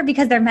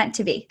they're meant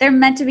to be. They're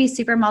meant to be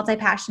super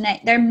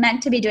multi-passionate. They're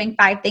meant to be doing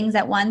 5 things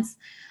at once.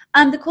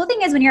 The cool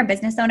thing is when you're a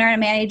business owner and a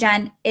Manny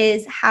Gen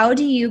is how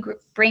do you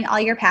bring all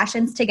your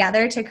passions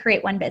together to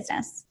create one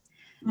business?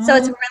 So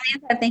it's really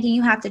instead of thinking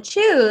you have to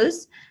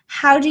choose,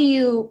 how do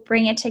you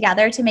bring it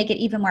together to make it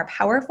even more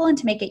powerful and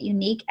to make it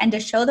unique and to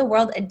show the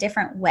world a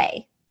different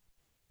way?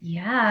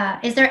 Yeah.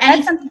 Is there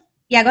anything?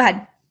 Yeah, go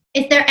ahead.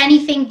 Is there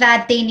anything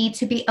that they need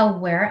to be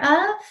aware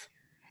of?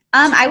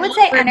 I would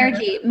say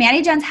energy.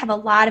 Manny Gens have a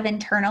lot of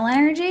internal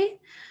energy.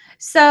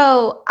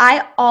 So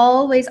I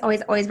always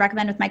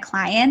recommend with my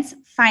clients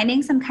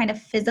finding some kind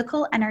of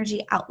physical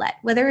energy outlet,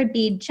 whether it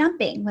be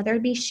jumping, whether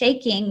it be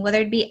shaking, whether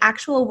it be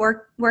actual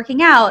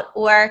working out,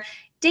 or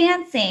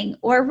dancing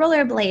or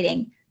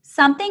rollerblading,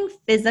 something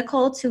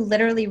physical to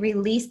literally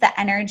release the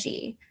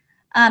energy.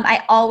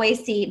 I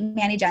always see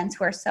Manny Gens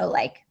who are so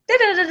like, da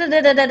da da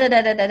da da da da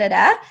da da da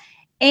da.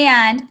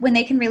 And when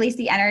they can release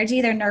the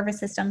energy, their nervous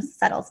system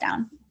settles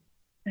down.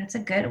 That's a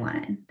good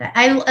one.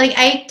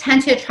 I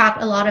tend to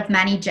attract a lot of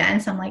Manny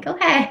Gens. So I'm like,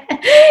 okay,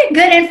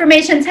 good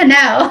information to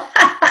know.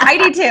 I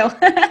do too.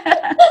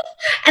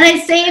 And I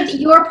saved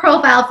your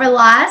profile for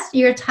last,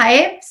 your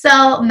type. So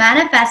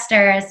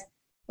manifestors,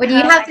 what do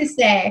you have to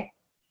say?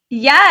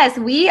 Yes,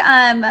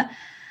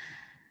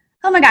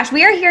 oh my gosh,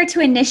 we are here to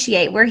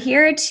initiate. We're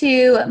here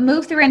to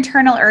move through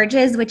internal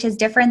urges, which is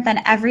different than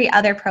every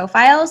other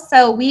profile.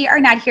 So we are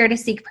not here to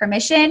seek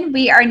permission.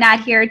 We are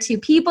not here to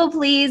people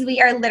please. We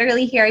are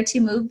literally here to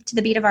move to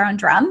the beat of our own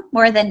drum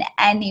more than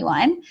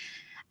anyone,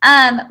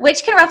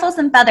 which can ruffle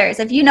some feathers.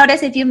 If you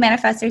notice, if you have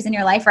manifestors in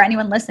your life or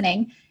anyone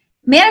listening,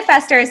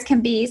 manifestors can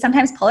be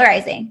sometimes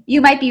polarizing.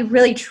 You might be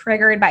really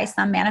triggered by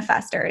some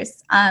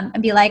manifestors and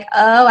be like,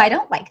 oh, I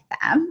don't like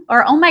them.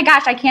 Or, oh my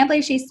gosh, I can't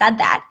believe she said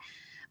that.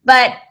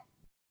 But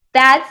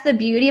that's the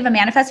beauty of a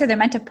manifestor. They're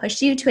meant to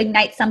push you to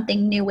ignite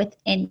something new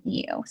within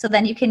you. So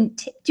then you can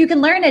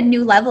learn a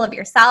new level of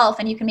yourself,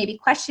 and you can maybe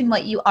question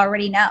what you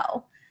already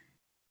know.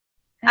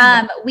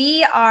 I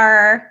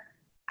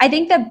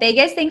think the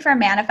biggest thing for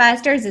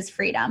manifestors is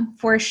freedom,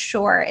 for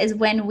sure, is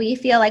when we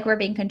feel like we're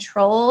being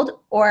controlled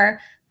or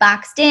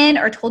boxed in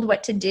or told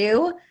what to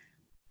do.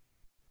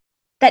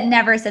 That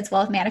never sits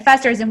well with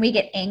manifestors, and we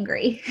get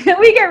angry.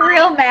 We get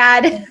real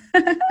mad.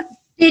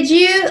 Do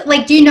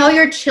you know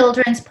your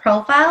children's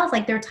profiles,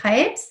 like their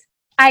types?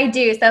 I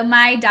do. So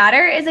my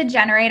daughter is a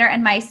generator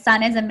and my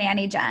son is a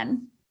Manny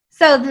Gen.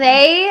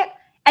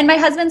 And my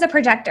husband's a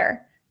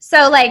projector.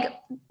 So like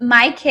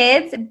my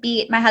kids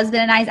beat my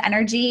husband and I's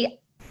energy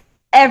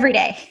every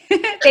day.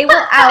 They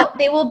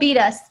will beat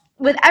us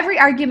with every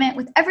argument,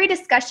 with every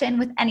discussion,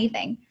 with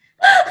anything.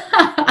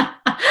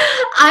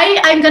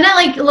 I'm gonna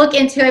like look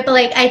into it, but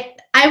like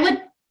I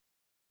would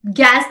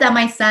guess that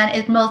my son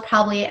is most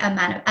probably a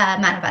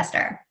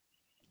manifestor.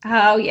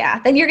 Oh yeah,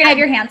 then you're gonna have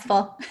your hands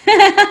full.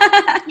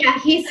 Yeah,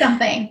 he's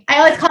something. I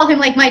always call him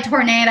like my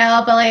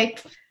tornado, but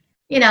like,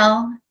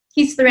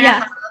 he's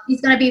 3.5.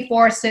 He's gonna be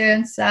 4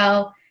 soon,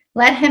 so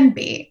let him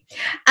be.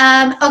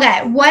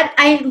 Okay, what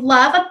I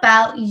love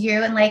about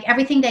you and like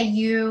everything that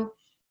you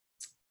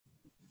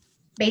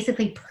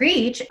basically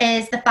preach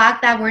is the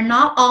fact that we're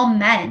not all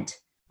meant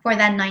for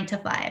that 9 to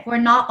 5. We're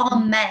not all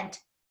meant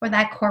for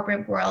that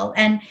corporate world.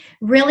 And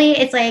really,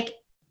 it's like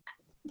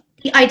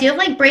the idea of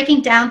like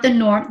breaking down the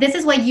norm. This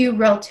is what you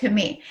wrote to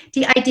me.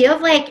 The idea of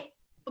like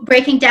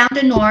breaking down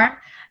the norm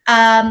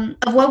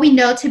of what we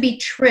know to be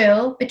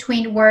true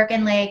between work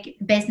and like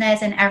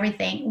business and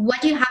everything.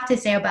 What do you have to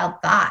say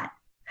about that?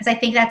 Because I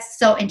think that's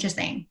so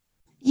interesting.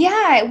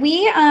 Yeah,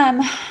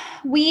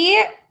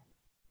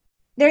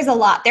 there's a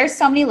lot. There's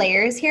so many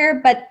layers here,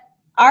 but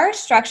our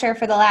structure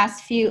for the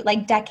last few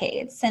like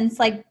decades, since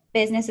like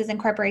businesses and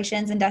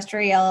corporations,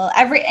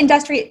 every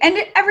industry and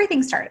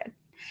everything started,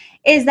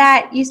 is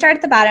that you start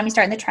at the bottom, you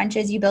start in the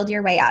trenches, you build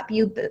your way up.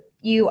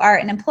 You are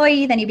an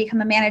employee, then you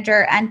become a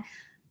manager, and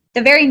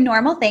the very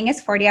normal thing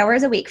is 40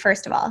 hours a week.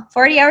 First of all,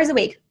 40 hours a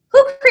week.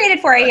 Who created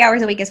 40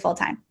 hours a week as full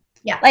time?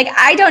 Yeah. Like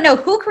I don't know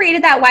who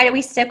created that. Why do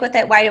we stick with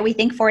it? Why do we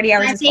think 40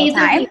 hours is full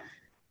time?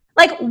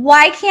 Like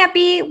why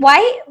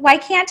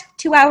can't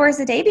 2 hours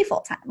a day be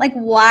full time? Like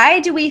why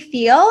do we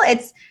feel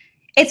it's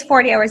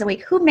 40 hours a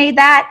week? Who made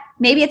that?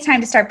 Maybe it's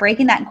time to start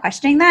breaking that and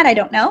questioning that. I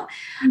don't know.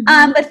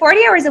 Mm-hmm. But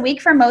 40 hours a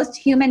week for most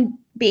human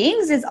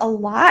beings is a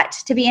lot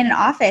to be in an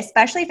office,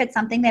 especially if it's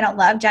something they don't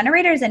love.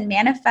 Generators and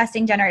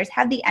manifesting generators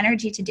have the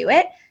energy to do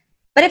it.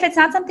 But if it's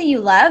not something you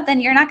love,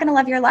 then you're not going to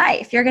love your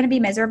life. You're going to be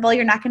miserable.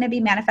 You're not going to be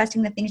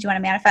manifesting the things you want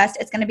to manifest.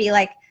 It's going to be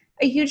like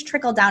a huge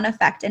trickle-down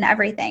effect in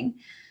everything.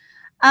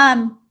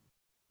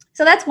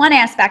 So that's one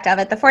aspect of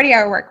it, the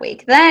 40-hour work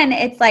week. Then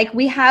it's like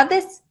we have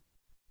this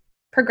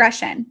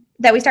progression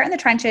that we start in the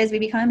trenches, we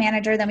become a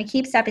manager, then we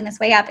keep stepping this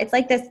way up. It's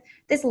like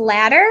this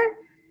ladder,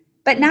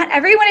 but not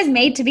everyone is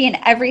made to be in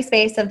every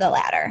space of the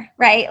ladder,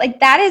 right? Like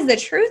that is the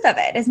truth of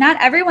it, is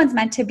not everyone's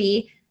meant to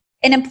be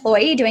an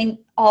employee doing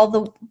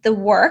all the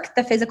work,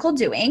 the physical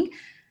doing.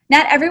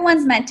 Not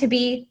everyone's meant to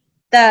be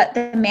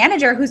the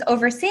manager who's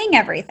overseeing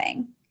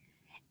everything.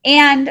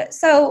 And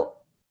so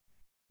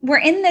we're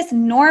in this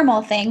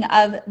normal thing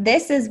of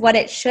this is what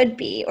it should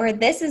be, or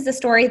this is the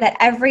story that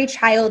every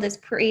child is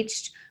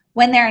preached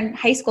when they're in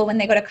high school, when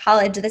they go to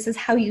college, this is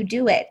how you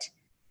do it.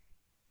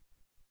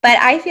 But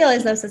I feel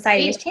as though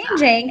society is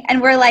changing and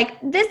we're like,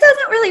 this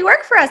doesn't really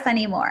work for us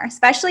anymore,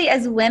 especially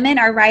as women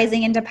are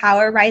rising into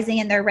power, rising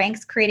in their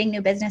ranks, creating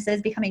new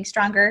businesses, becoming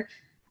stronger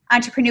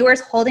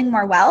entrepreneurs, holding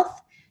more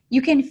wealth.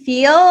 You can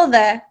feel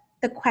the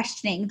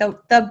questioning,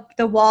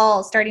 the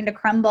walls starting to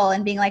crumble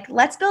and being like,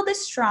 let's build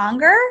this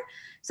stronger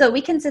so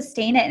we can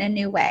sustain it in a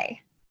new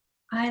way.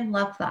 I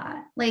love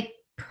that. Like,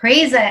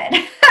 praise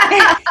it.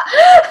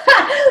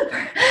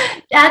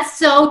 That's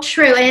so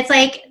true. And it's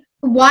like,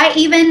 why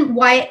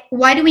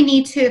do we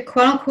need to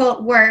quote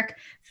unquote work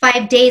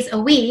 5 days a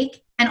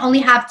week and only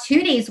have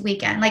 2 days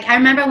weekend. Like I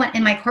remember when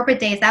in my corporate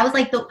days, that was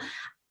like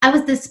I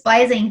was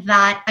despising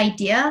that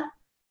idea,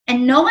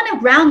 and no one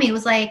around me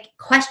was like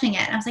questioning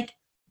it. I was like,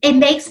 it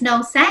makes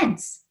no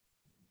sense.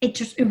 It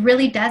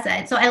really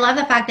doesn't. So I love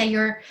the fact that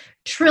you're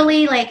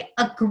truly like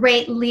a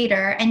great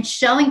leader and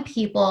showing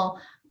people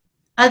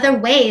other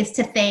ways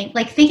to think,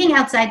 like thinking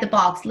outside the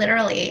box,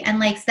 literally, and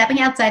like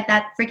stepping outside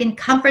that freaking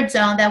comfort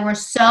zone that we're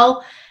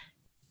so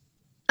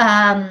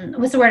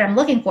what's the word I'm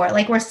looking for?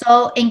 Like we're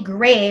so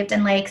engraved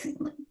and like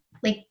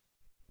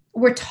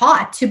we're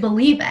taught to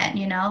believe in,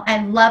 you know.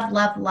 I love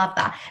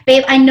that.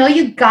 Babe, I know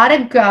you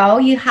gotta go.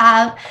 You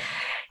have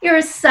your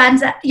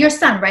son,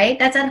 right?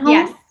 That's at home?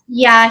 Yes.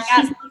 Yeah,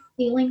 he's not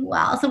feeling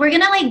well. So we're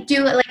gonna like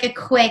do like a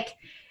quick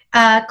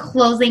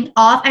closing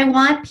off. I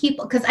want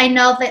people, because I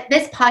know that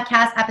this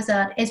podcast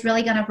episode is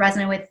really gonna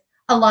resonate with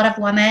a lot of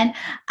women.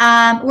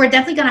 We're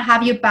definitely gonna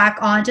have you back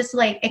on just to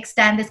like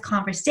extend this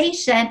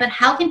conversation. But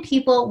how can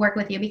people work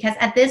with you? Because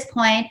at this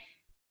point,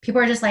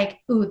 people are just like,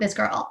 ooh, this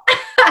girl.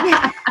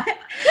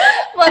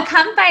 Well,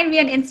 come find me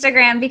on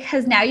Instagram,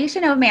 because now you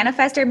should know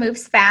Manifestor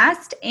moves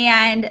fast,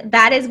 and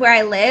that is where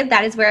I live.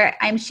 That is where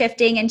I'm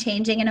shifting and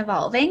changing and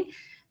evolving.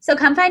 So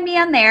come find me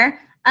on there.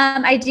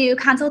 I do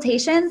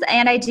consultations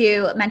and I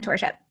do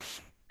mentorship.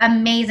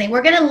 Amazing.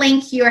 We're going to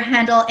link your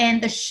handle in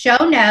the show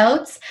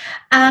notes.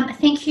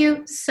 Thank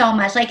you so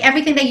much. Like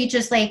everything that you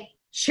just like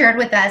shared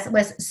with us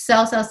was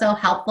so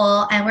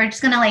helpful. And we're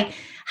just going to like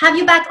have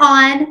you back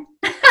on.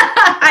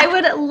 I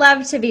would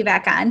love to be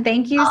back on.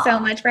 Thank you so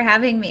much for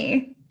having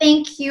me.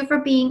 Thank you for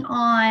being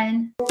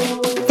on.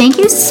 Thank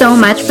you so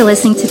much for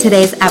listening to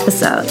today's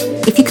episode.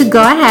 If you could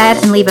go ahead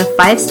and leave a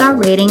 5-star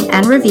rating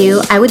and review,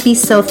 I would be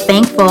so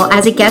thankful,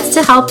 as it gets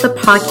to help the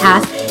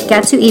podcast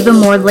get to even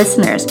more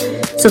listeners.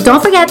 So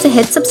don't forget to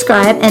hit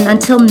subscribe, and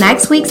until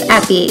next week's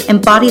epi,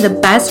 embody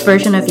the best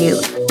version of you,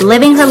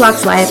 living her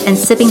luxe life and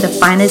sipping the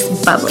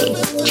finest bubbly.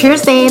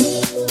 Cheers, babe.